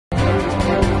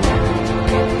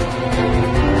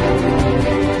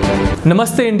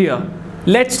Namaste India.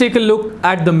 Let's take a look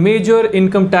at the major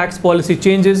income tax policy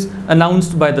changes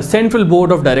announced by the Central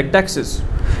Board of Direct Taxes.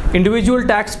 Individual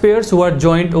taxpayers who are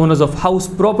joint owners of house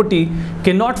property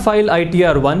cannot file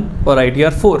ITR 1 or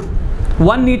ITR 4.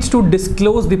 One needs to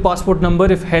disclose the passport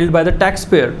number if held by the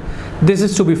taxpayer. This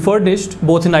is to be furnished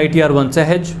both in ITR 1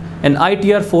 Sahaj and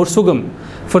ITR 4 Sugam.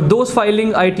 For those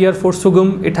filing ITR 4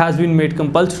 Sugam, it has been made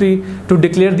compulsory to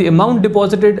declare the amount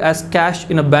deposited as cash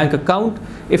in a bank account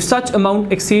if such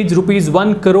amount exceeds rupees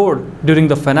 1 crore during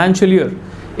the financial year.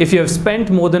 If you have spent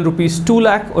more than rupees 2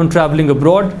 lakh on travelling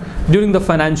abroad during the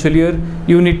financial year,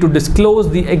 you need to disclose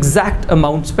the exact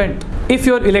amount spent. If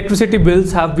your electricity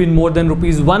bills have been more than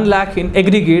rupees 1 lakh in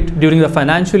aggregate during the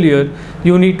financial year,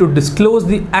 you need to disclose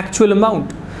the actual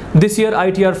amount. This year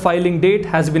ITR filing date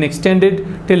has been extended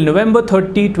till November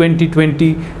 30,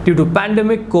 2020 due to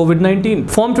pandemic COVID-19.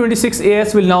 Form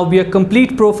 26AS will now be a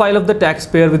complete profile of the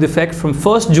taxpayer with effect from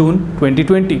 1st June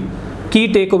 2020. Key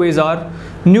takeaways are: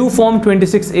 new Form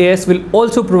 26AS will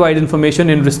also provide information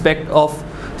in respect of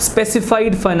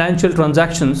specified financial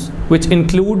transactions, which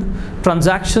include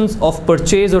transactions of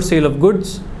purchase or sale of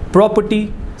goods,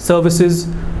 property, services,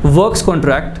 works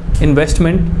contract,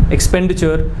 investment,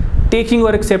 expenditure, taking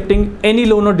or accepting any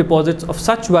loan or deposits of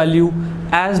such value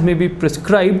as may be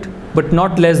prescribed but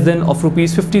not less than of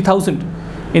rupees 50,000.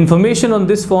 Information on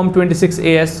this Form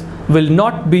 26AS will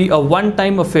not be a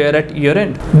one-time affair at year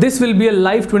end. This will be a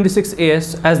live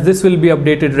 26AS, as this will be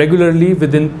updated regularly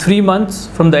within 3 months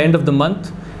from the end of the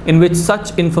month in which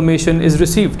such information is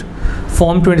received.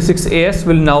 Form 26AS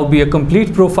will now be a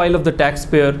complete profile of the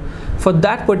taxpayer for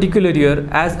that particular year,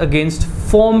 as against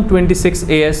Form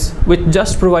 26AS, which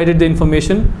just provided the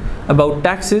information about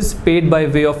taxes paid by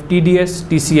way of TDS,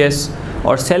 TCS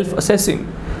or self-assessing.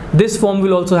 This form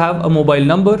will also have a mobile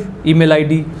number, email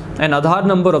ID and Aadhaar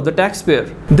number of the taxpayer.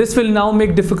 This will now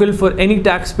make difficult for any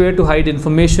taxpayer to hide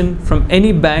information from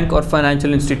any bank or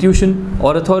financial institution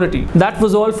or authority. That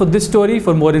was all for this story.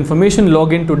 For more information,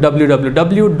 log in to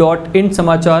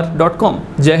www.indsamachar.com.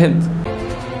 Jai Hind.